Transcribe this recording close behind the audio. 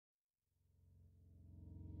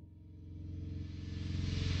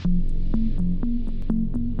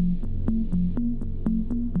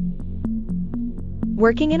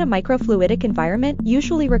Working in a microfluidic environment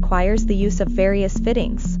usually requires the use of various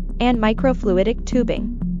fittings and microfluidic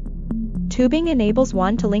tubing. Tubing enables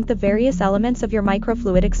one to link the various elements of your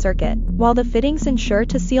microfluidic circuit, while the fittings ensure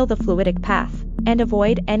to seal the fluidic path and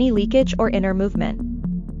avoid any leakage or inner movement.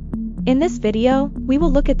 In this video, we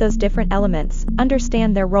will look at those different elements,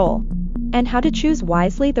 understand their role, and how to choose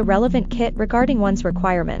wisely the relevant kit regarding one's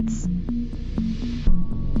requirements.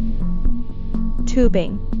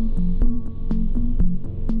 Tubing.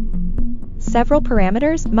 Several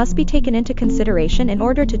parameters must be taken into consideration in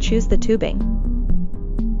order to choose the tubing.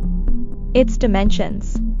 Its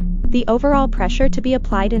dimensions, the overall pressure to be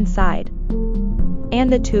applied inside,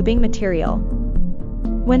 and the tubing material.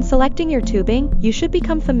 When selecting your tubing, you should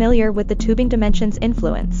become familiar with the tubing dimensions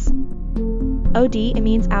influence. OD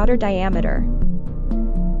means outer diameter.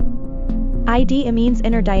 ID means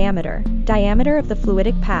inner diameter, diameter of the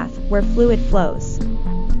fluidic path where fluid flows.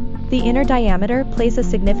 The inner diameter plays a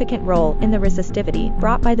significant role in the resistivity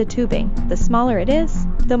brought by the tubing. The smaller it is,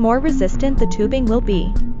 the more resistant the tubing will be.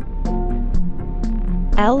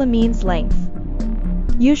 L means length.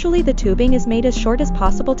 Usually the tubing is made as short as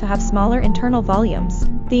possible to have smaller internal volumes,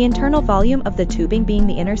 the internal volume of the tubing being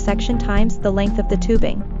the intersection times the length of the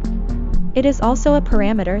tubing. It is also a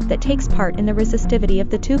parameter that takes part in the resistivity of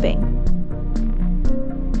the tubing.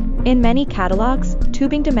 In many catalogs,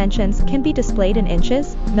 tubing dimensions can be displayed in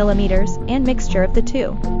inches, millimeters, and mixture of the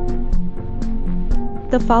two.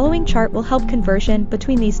 The following chart will help conversion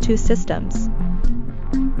between these two systems.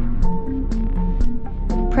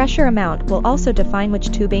 Pressure amount will also define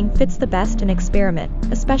which tubing fits the best in experiment,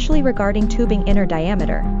 especially regarding tubing inner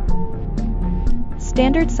diameter.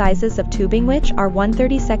 Standard sizes of tubing, which are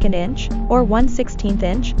 1/32 inch or 1/16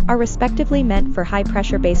 inch, are respectively meant for high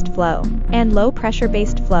pressure based flow and low pressure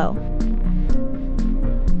based flow.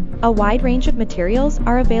 A wide range of materials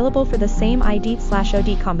are available for the same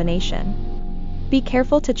ID/OD combination. Be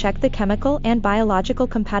careful to check the chemical and biological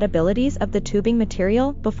compatibilities of the tubing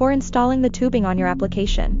material before installing the tubing on your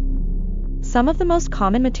application. Some of the most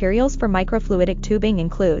common materials for microfluidic tubing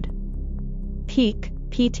include PEEK,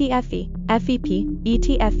 PTFE, FEP,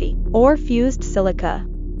 ETFE, or fused silica.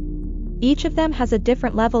 Each of them has a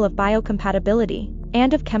different level of biocompatibility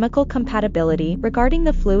and of chemical compatibility regarding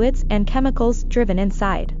the fluids and chemicals driven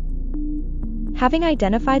inside. Having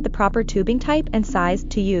identified the proper tubing type and size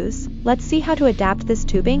to use, let's see how to adapt this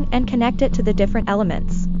tubing and connect it to the different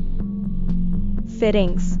elements.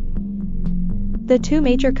 Fittings. The two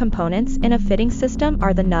major components in a fitting system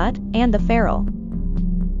are the nut and the ferrule.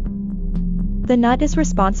 The nut is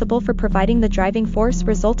responsible for providing the driving force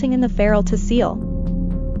resulting in the ferrule to seal.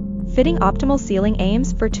 Fitting optimal sealing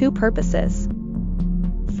aims for two purposes.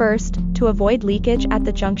 First, to avoid leakage at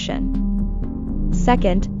the junction.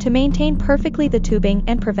 Second, to maintain perfectly the tubing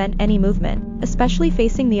and prevent any movement, especially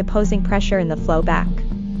facing the opposing pressure in the flow back.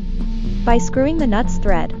 By screwing the nut's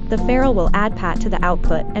thread, the ferrule will add pat to the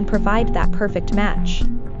output and provide that perfect match.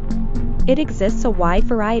 It exists a wide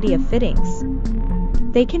variety of fittings.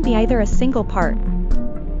 They can be either a single part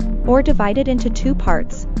or divided into two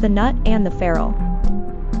parts, the nut and the ferrule.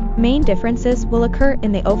 Main differences will occur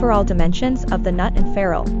in the overall dimensions of the nut and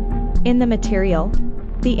ferrule, in the material,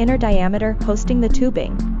 the inner diameter hosting the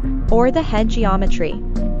tubing, or the head geometry.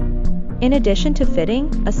 In addition to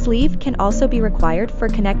fitting, a sleeve can also be required for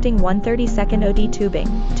connecting 1/32 OD tubing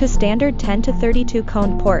to standard 10 to 32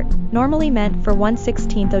 cone port, normally meant for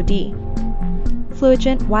 1/16 OD.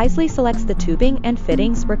 Fluigent wisely selects the tubing and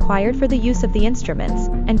fittings required for the use of the instruments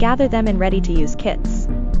and gather them in ready-to-use kits.